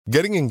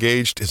Getting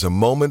engaged is a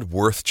moment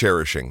worth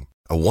cherishing.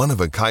 A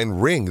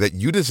one-of-a-kind ring that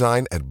you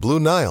design at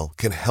Blue Nile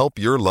can help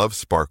your love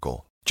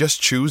sparkle.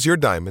 Just choose your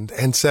diamond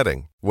and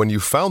setting. When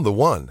you've found the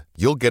one,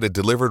 you'll get it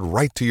delivered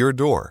right to your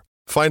door.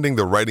 Finding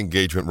the right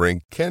engagement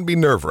ring can be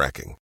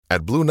nerve-wracking.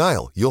 At Blue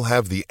Nile, you'll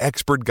have the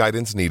expert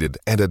guidance needed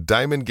and a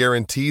diamond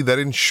guarantee that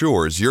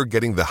ensures you're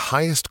getting the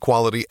highest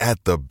quality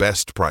at the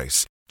best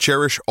price.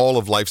 Cherish all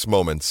of life's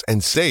moments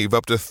and save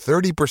up to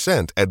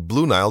 30% at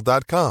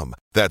BlueNile.com.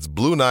 That's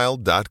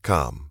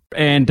BlueNile.com.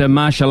 And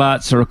martial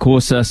arts are, of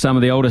course, some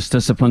of the oldest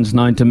disciplines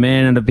known to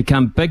man and have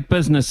become big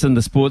business in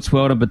the sports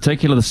world, in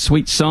particular the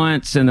sweet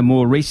science and the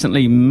more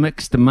recently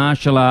mixed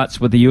martial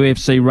arts, with the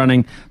UFC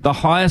running the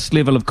highest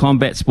level of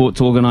combat sports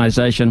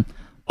organisation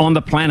on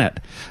the planet.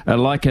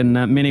 Like in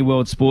many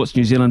world sports,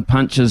 New Zealand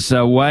punches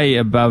way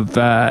above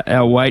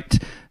our weight.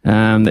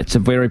 That's a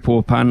very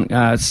poor pun.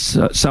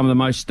 Some of the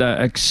most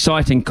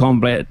exciting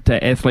combat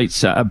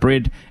athletes are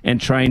bred and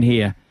trained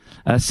here.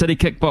 City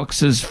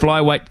Kickboxers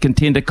flyweight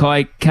contender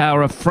Kai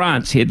Kara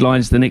France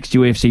headlines the next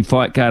UFC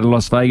fight card in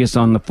Las Vegas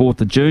on the 4th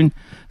of June,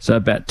 so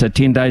about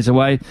 10 days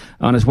away,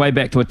 on his way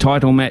back to a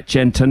title match.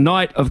 And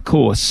tonight, of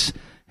course,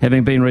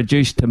 having been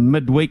reduced to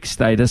midweek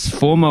status,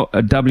 former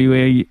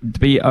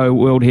WBO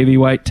World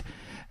Heavyweight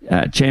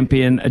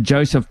champion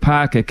Joseph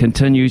Parker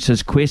continues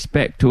his quest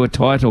back to a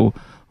title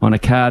on a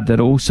card that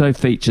also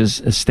features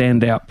a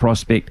standout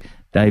prospect,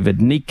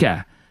 David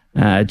Nika.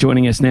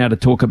 Joining us now to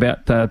talk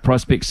about the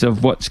prospects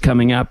of what's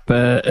coming up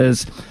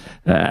is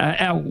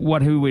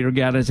who we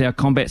regard as our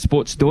combat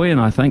sports doyen,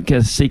 I think,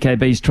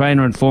 CKB's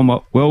trainer and former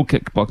world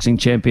kickboxing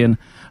champion,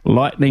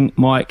 Lightning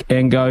Mike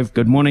Angove.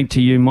 Good morning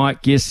to you,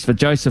 Mike. Yes, for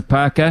Joseph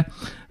Parker,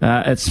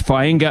 it's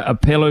Whainga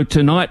Apelu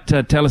tonight.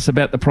 Tell us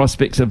about the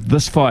prospects of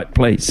this fight,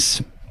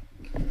 please.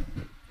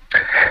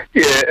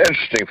 Yeah,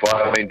 interesting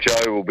fight. I mean,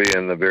 Joe will be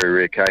in the very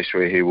rare case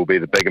where he will be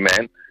the bigger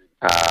man.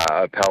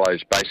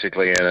 Apello's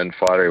basically an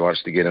infighter. He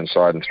wants to get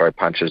inside and throw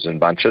punches and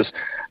bunches.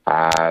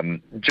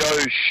 Joe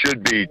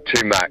should be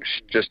too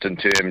much just in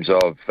terms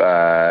of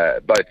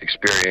both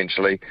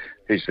experientially.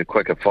 He's the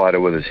quicker fighter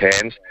with his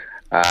hands.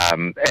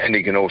 And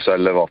he can also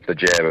live off the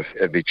jab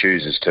if he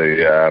chooses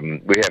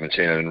to. We haven't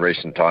seen it in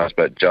recent times,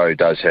 but Joe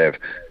does have,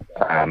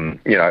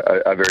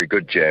 a very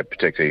good jab,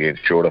 particularly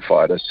against shorter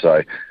fighters.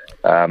 So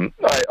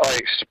I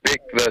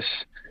expect this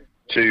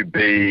to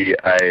be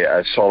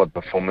a solid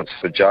performance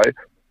for Joe.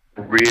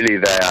 Really,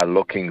 they are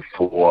looking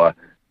for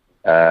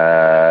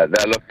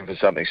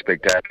something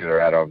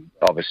spectacular out of.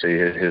 Obviously,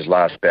 his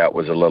last bout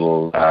was a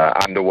little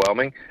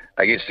underwhelming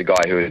against a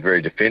guy who is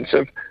very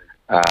defensive.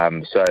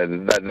 So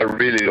they're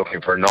really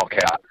looking for a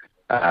knockout,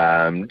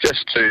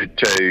 just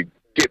to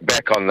get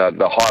back on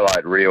the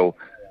highlight reel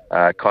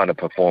kind of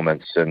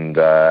performance, and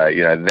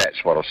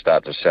that's what will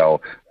start to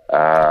sell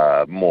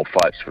more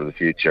fights for the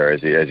future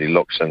as he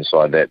looks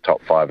inside that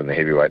top 5 in the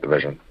heavyweight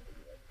division.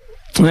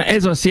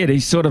 As I said,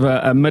 he's sort of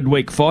a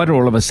midweek fighter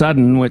all of a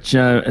sudden, which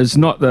is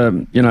not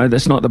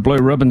that's not the blue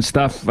ribbon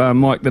stuff,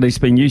 Mike, that he's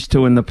been used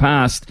to in the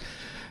past.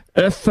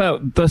 If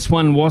this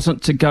one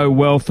wasn't to go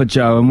well for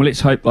Joe, and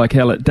let's hope like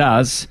hell it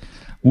does,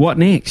 what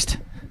next?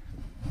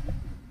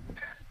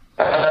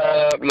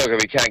 Look,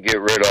 if he can't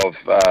get rid of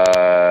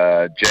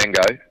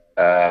Django,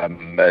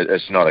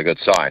 it's not a good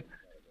sign.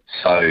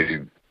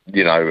 So,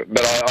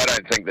 but I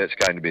don't think that's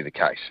going to be the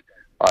case.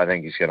 I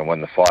think he's going to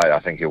win the fight. I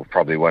think he'll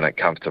probably win it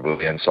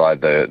comfortably inside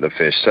the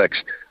first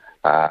 6.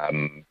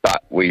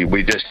 But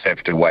we just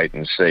have to wait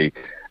and see.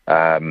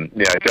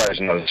 Joe's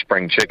not a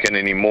spring chicken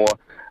anymore.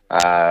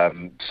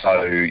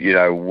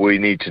 So, we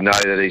need to know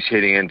that he's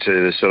heading into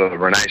the sort of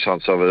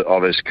renaissance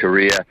of his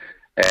career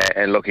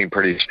and looking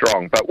pretty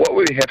strong. But what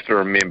we have to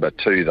remember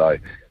too, though,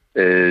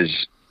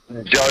 is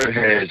Joe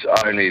has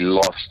only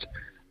lost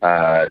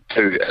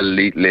 2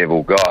 elite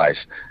level guys.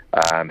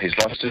 He's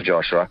lost to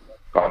Joshua.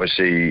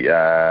 Obviously,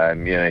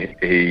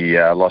 he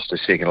lost his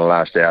second to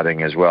last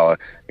outing as well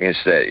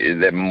against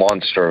that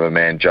monster of a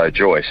man, Joe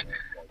Joyce.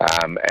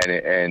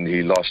 And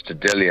he lost to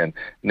Dillian.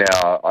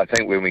 Now, I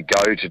think when we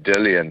go to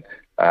Dillian,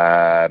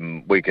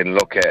 we can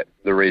look at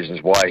the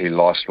reasons why he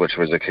lost, which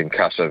was a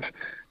concussive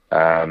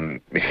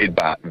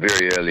headbutt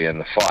very early in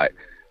the fight.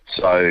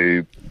 So,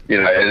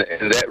 in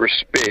that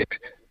respect,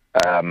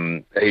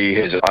 he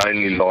has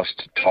only lost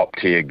to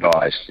top-tier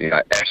guys,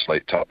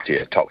 absolute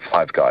top-tier, top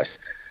 5 guys.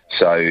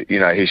 So,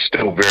 he's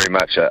still very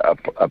much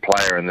a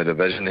player in the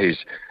division.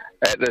 He's,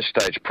 at this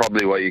stage,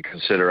 probably what you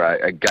consider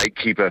a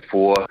gatekeeper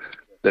for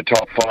the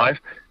top 5,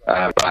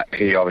 but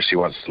he obviously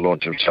wants to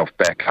launch himself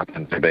back up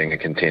into being a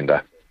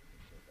contender.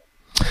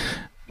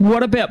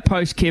 What about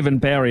post-Kevin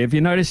Barry? Have you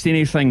noticed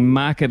anything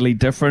markedly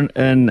different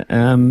in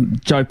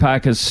Joe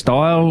Parker's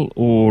style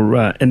or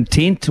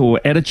intent or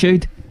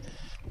attitude?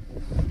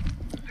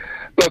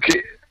 Look,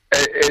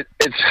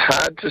 it's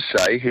hard to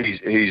say.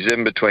 He's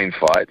in between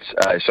fights,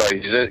 so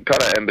he's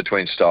kind of in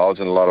between styles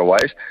in a lot of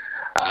ways.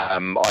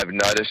 I've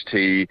noticed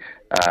he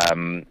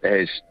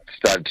has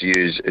started to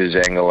use his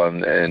angle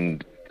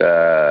and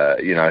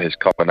his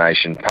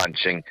combination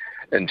punching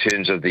in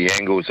terms of the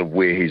angles of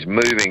where he's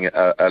moving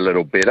a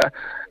little better.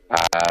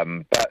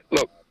 But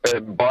look,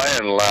 By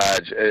and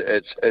large,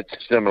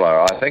 it's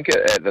similar. I think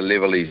at the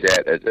level he's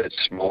at, it's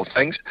small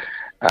things,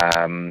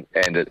 and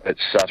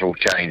it's subtle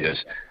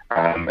changes.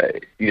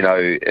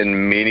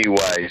 In many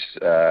ways,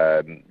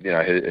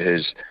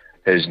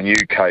 his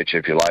new coach,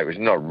 if you like, was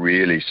not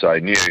really so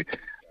new,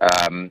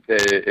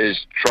 is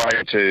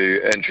trying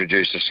to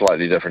introduce a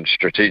slightly different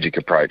strategic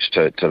approach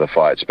to the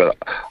fights. But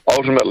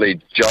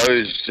ultimately,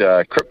 Joe's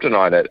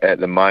kryptonite at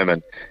the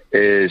moment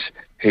is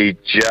he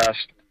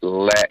just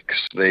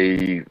lacks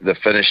the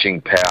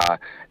finishing power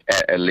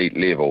at elite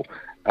level.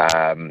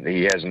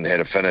 He hasn't had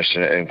a finish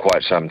in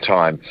quite some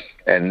time,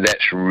 and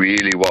that's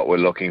really what we're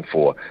looking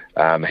for.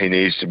 He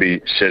needs to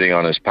be sitting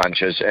on his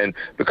punches, and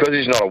because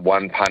he's not a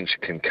one-punch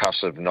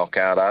concussive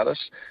knockout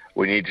artist,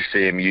 we need to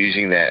see him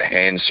using that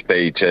hand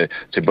speed to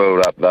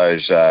build up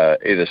those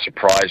either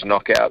surprise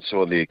knockouts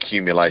or the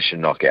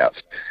accumulation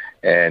knockouts,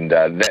 and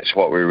that's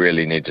what we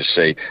really need to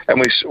see. And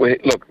we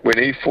look, when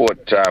he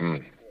fought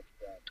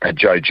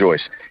Joe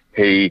Joyce,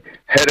 he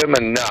hit him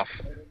enough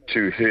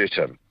to hurt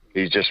him.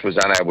 He just was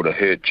unable to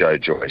hurt Joe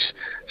Joyce.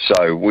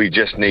 So we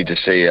just need to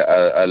see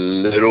a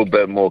little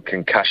bit more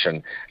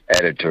concussion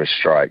added to his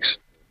strikes.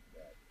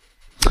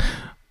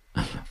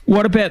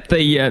 What about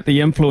the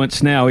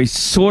influence now? He's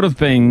sort of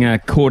being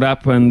caught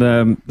up in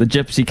the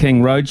Gypsy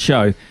King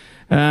Roadshow.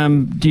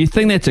 Do you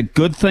think that's a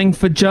good thing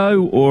for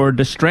Joe or a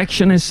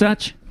distraction as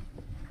such?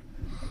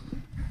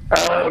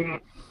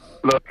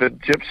 Look, the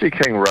Gypsy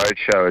King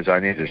Roadshow is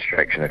only a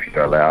distraction if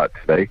you allow it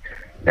to be.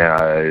 In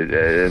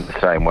the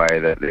same way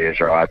that the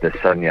Israel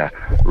Adesanya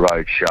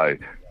Roadshow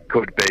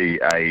could be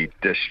a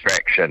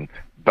distraction,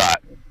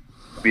 but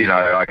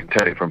I can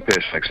tell you from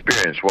personal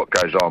experience, what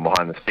goes on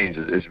behind the scenes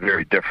is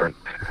very different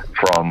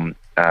from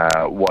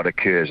what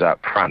occurs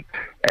up front.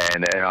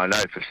 And I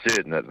know for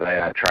certain that they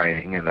are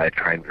training, and they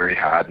train very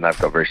hard, and they've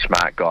got very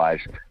smart guys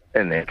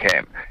in their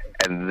camp.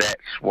 And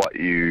that's what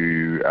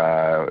you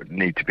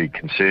need to be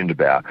concerned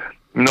about,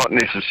 not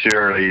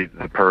necessarily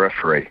the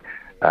periphery.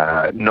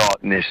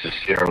 Not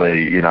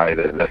necessarily,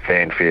 the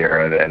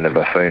fanfare and the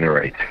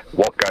buffoonery.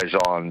 What goes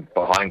on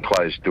behind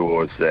closed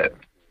doors that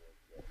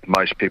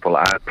most people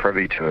aren't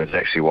privy to is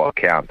actually what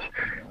counts.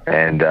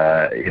 And,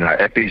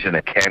 if he's in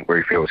a camp where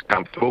he feels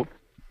comfortable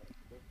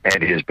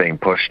and he is being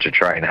pushed to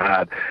train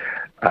hard,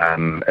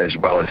 as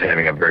well as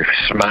having a very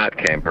smart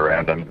camp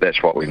around him,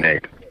 that's what we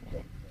need.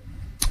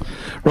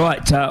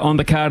 Right, on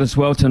the card as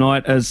well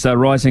tonight is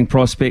rising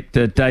prospect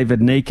David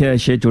Nika,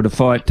 scheduled to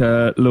fight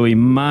Louis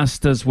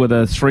Masters with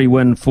a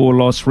 3-win,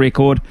 4-loss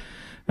record.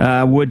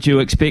 Would you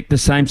expect the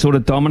same sort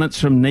of dominance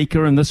from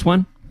Nika in this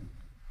one?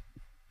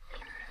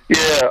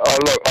 Yeah,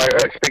 I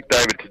expect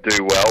David to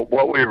do well.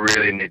 What we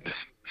really need to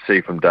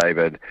see from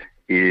David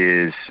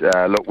is,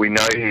 we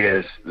know he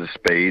has the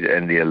speed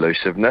and the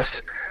elusiveness.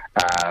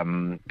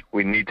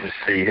 We need to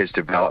see his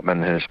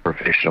development in his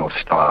professional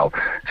style,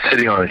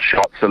 sitting on his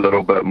shots a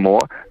little bit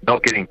more,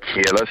 not getting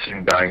careless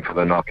and going for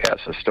the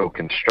knockouts, so still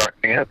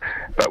constructing it,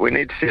 but we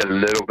need to see a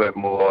little bit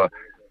more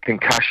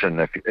concussion,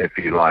 if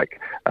you like,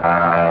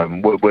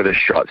 with his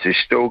shots. He's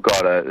still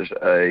got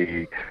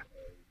a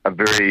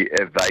very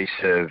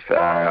evasive,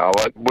 I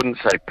wouldn't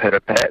say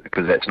pitter-pat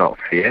because that's not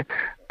fair,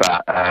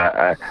 but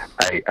a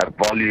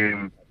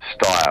volume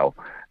style.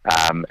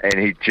 And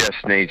he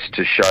just needs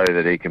to show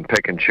that he can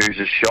pick and choose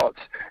his shots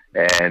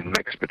and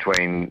mix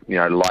between,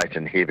 light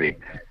and heavy.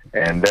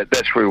 And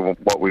that's really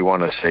what we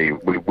want to see.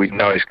 We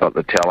know he's got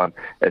the talent.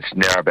 It's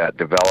now about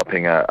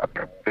developing a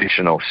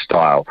professional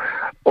style.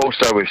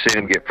 Also, we've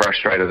seen him get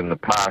frustrated in the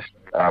past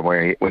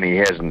when he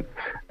hasn't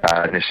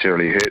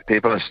necessarily hurt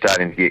people, and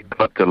starting to get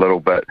clipped a little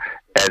bit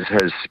as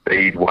his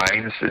speed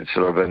wanes. It's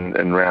sort of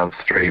in rounds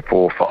 3,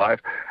 4, 5.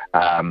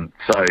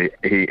 So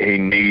he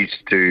needs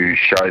to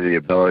show the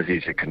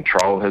ability to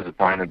control his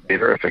opponent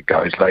better if it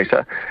goes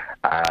later,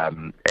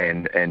 and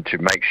to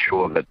make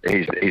sure that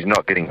he's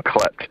not getting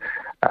clipped,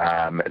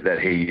 that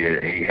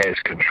he has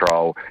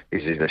control.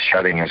 He's either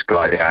shutting his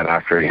guy down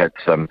after he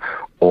hits him,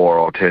 or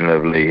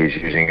alternatively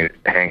he's using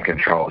hand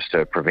controls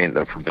to prevent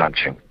them from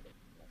punching.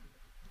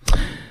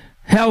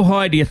 How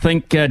high do you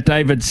think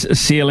David's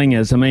ceiling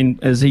is? I mean,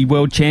 is he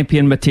world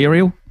champion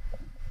material?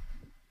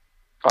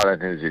 I don't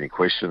think there's any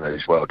question that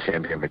he's world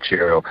champion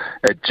material.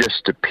 It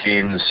just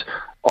depends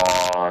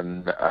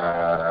on,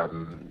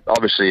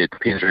 obviously it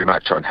depends very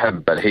much on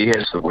him, but he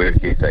has the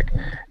work ethic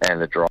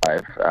and the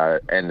drive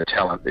and the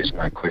talent, there's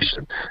no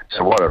question.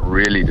 So what it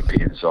really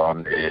depends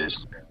on is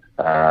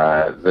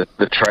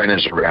the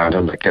trainers around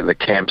him, the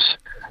camps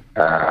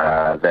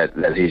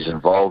that he's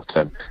involved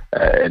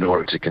in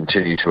order to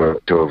continue to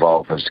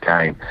evolve his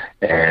game.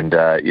 And,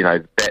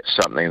 that's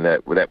something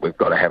that we've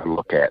got to have a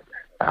look at.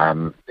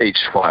 Each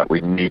fight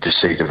we need to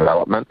see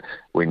development.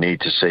 We need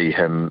to see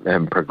him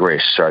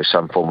progress, show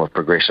some form of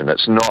progression.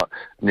 It's not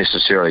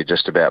necessarily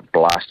just about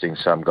blasting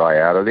some guy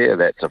out of there.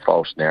 That's a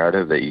false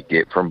narrative that you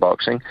get from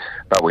boxing.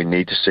 But we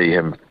need to see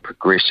him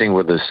progressing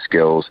with his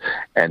skills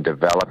and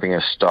developing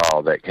a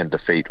style that can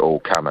defeat all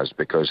comers.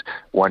 Because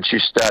once you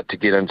start to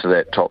get into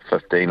that top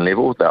 15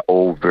 level, they're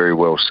all very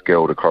well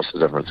skilled across the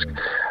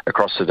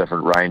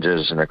different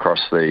ranges and across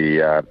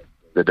the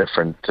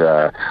different,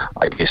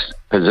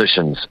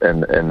 positions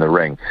in the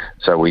ring.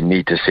 So we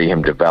need to see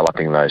him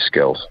developing those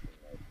skills.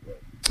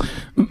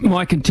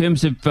 Mike, in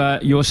terms of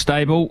your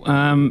stable,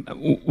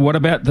 what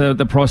about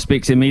the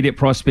prospects, immediate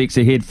prospects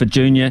ahead for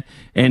Junior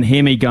and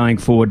Hemi going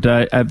forward?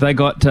 Have they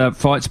got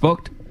fights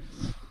booked?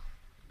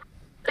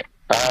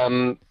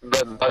 Those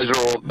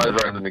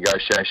are under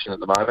negotiation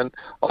at the moment.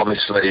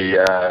 Obviously,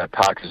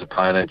 Parker's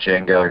opponent,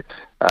 Django,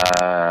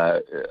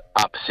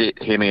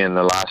 upset Hemi in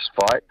the last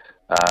fight.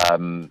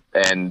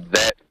 And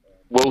that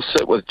will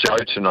sit with Joe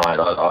tonight,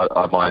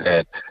 I might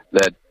add.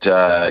 That,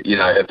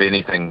 if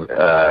anything,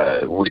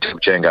 we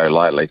took Django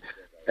lightly.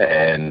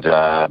 And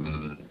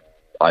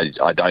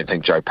I don't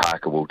think Joe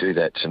Parker will do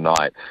that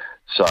tonight.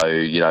 So,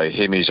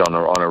 Hemi's on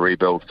a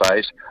rebuild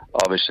phase.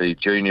 Obviously,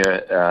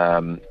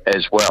 Junior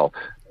as well.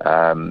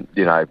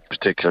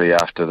 Particularly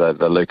after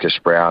the Lucas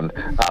Brown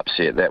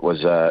upset, that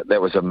was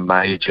a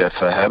major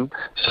for him.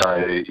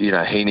 So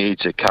he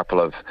needs a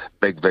couple of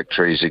big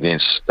victories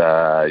against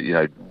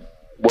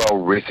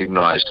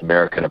well-recognised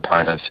American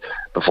opponents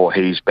before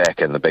he's back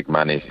in the big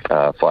money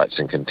fights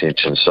and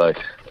contention. So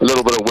a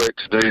little bit of work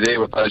to do there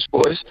with those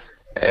boys,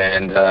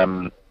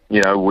 and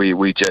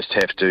we just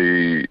have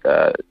to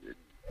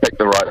pick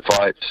the right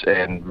fights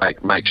and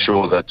make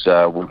sure that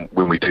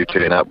when we do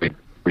turn up,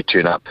 we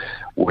turn up.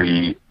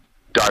 We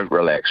don't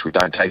relax. We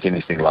don't take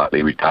anything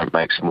lightly. We don't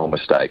make small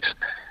mistakes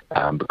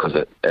because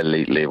at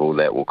elite level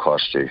that will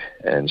cost you.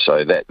 And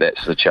so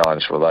that's the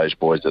challenge for those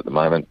boys at the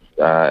moment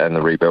in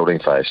the rebuilding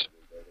phase.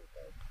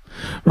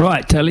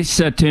 Right, let's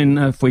turn,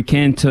 if we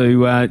can,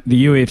 to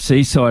the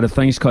UFC side of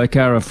things. Kai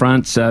Kara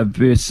France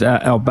versus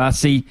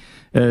Albasi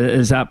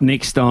is up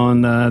next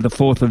on the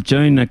 4th of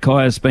June.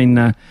 Kai has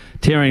been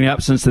tearing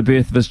up since the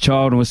birth of his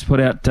child and was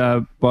put out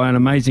by an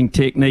amazing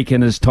technique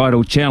in his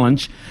title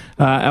challenge.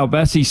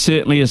 Albasi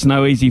certainly is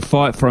no easy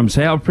fight for him.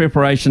 So how are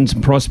preparations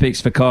and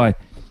prospects for Kai?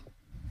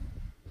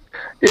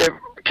 Yeah,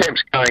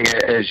 camp's going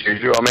as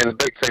usual. I mean, the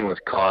big thing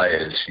with Kai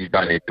is you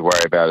don't need to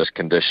worry about his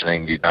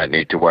conditioning. You don't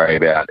need to worry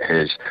about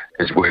his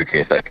work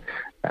ethic.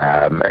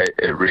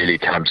 It really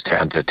comes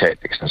down to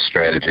tactics and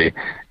strategy.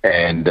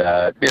 And,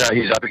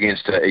 he's up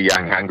against a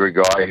young, hungry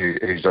guy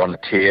who's on a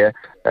tear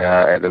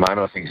at the moment.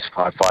 I think he's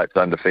 5 fights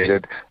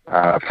undefeated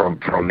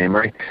from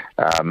memory.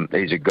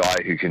 He's a guy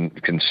who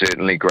can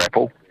certainly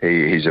grapple.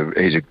 He's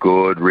a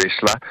good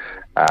wrestler.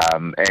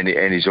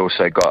 And he's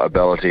also got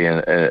ability in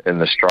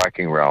the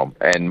striking realm.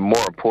 And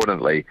more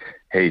importantly,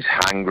 he's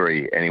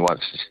hungry and he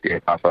wants to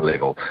step up a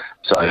level.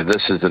 So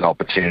this is an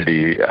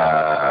opportunity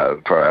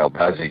for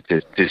Albasi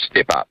to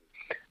step up,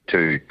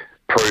 to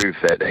prove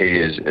that he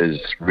is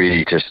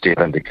ready to step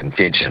into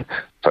contention.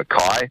 For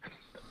Kai,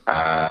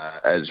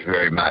 it's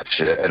very much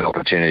an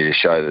opportunity to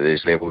show that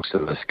there's levels to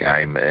this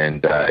game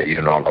and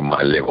you're not on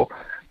my level.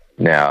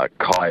 Now,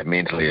 Kai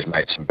mentally has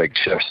made some big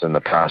shifts in the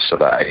past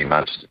sort of 18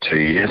 months to 2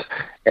 years,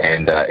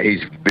 and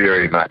he's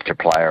very much a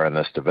player in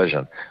this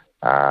division.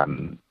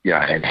 And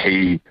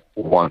he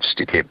wants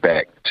to get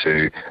back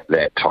to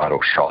that title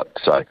shot.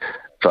 So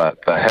for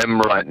him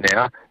right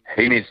now,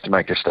 he needs to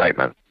make a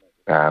statement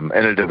in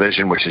a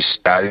division which is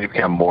starting to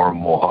become more and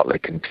more hotly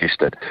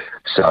contested.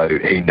 So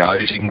he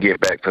knows he can get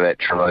back to that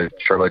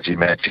trilogy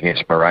match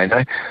against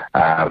Moreno.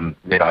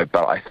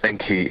 But I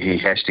think he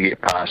has to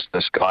get past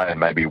this guy and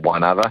maybe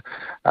one other.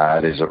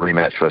 There's a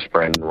rematch with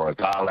Brandon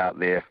Royval out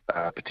there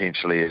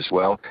potentially as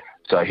well.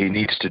 So he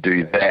needs to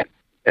do that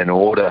in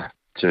order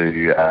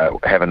to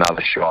have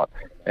another shot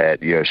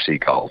at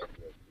UFC Gold.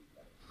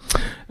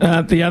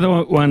 The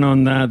other one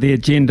on the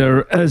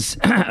agenda is,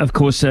 of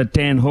course,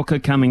 Dan Hooker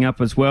coming up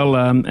as well,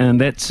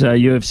 and that's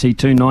UFC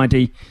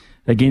 290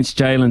 against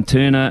Jalen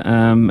Turner.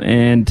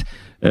 And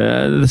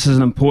this is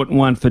an important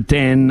one for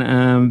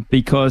Dan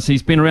because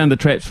he's been around the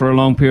traps for a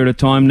long period of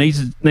time,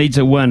 needs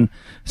a win.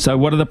 So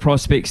what are the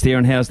prospects there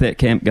and how's that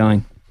camp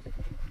going?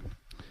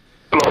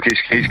 Look,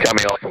 he's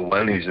coming off a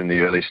win. He's in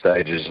the early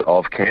stages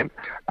of camp.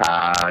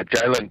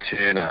 Jalen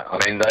Turner,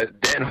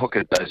 Dan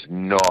Hooker does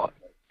not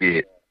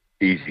get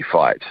easy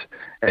fights.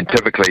 And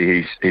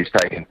typically he's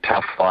taken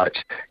tough fights.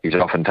 He's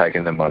often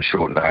taken them on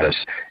short notice,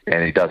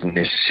 and he doesn't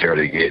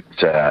necessarily get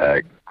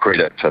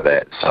credit for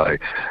that. So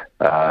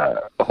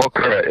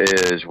Hooker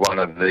is one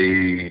of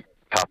the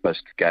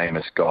toughest,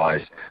 gamest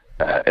guys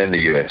in the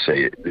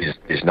UFC.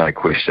 There's no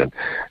question.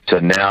 So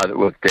now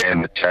with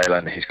Dan, with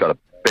Jalen, he's got a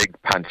big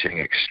punching,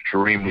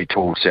 extremely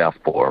tall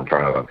southpaw in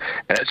front of him.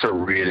 And it's a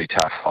really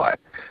tough fight.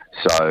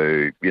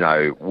 So,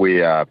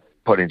 we are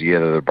putting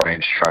together the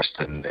brains trust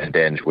and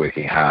Dan's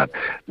working hard.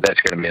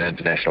 That's going to be an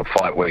international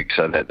fight week,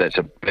 so that's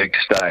a big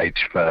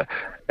stage for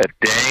if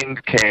Dan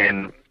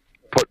can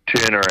put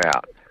Turner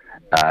out,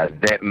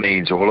 that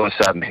means all of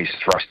a sudden he's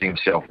thrusting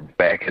himself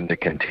back into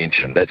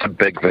contention. That's a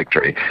big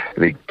victory.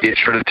 If he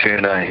gets rid of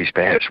Turner, he's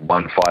perhaps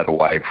one fight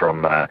away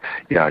from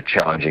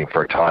challenging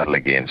for a title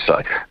again.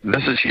 So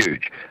this is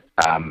huge.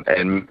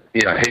 And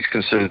he's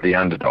considered the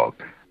underdog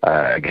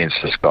against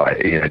this guy.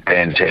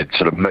 Dan's had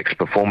sort of mixed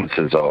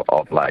performances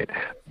of late,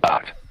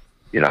 but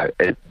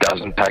it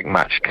doesn't take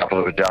much. A couple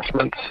of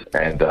adjustments,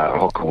 and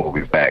Hooker will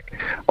be back.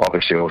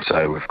 Obviously,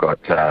 also we've got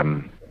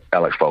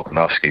Alex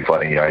Volkanovski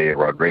fighting Yair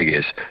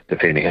Rodriguez,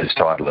 defending his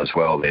title as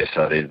well there.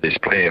 So there's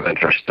plenty of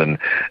interest in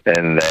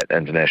that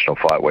international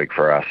fight week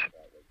for us.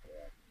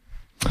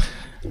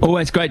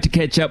 Always great to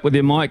catch up with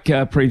you, Mike,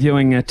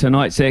 previewing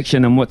tonight's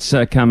action and what's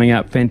coming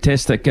up.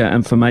 Fantastic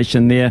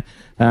information there.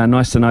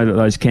 Nice to know that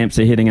those camps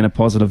are heading in a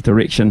positive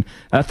direction.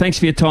 Thanks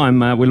for your time.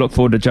 We look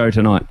forward to Joe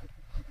tonight.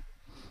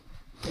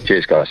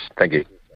 Cheers, guys. Thank you.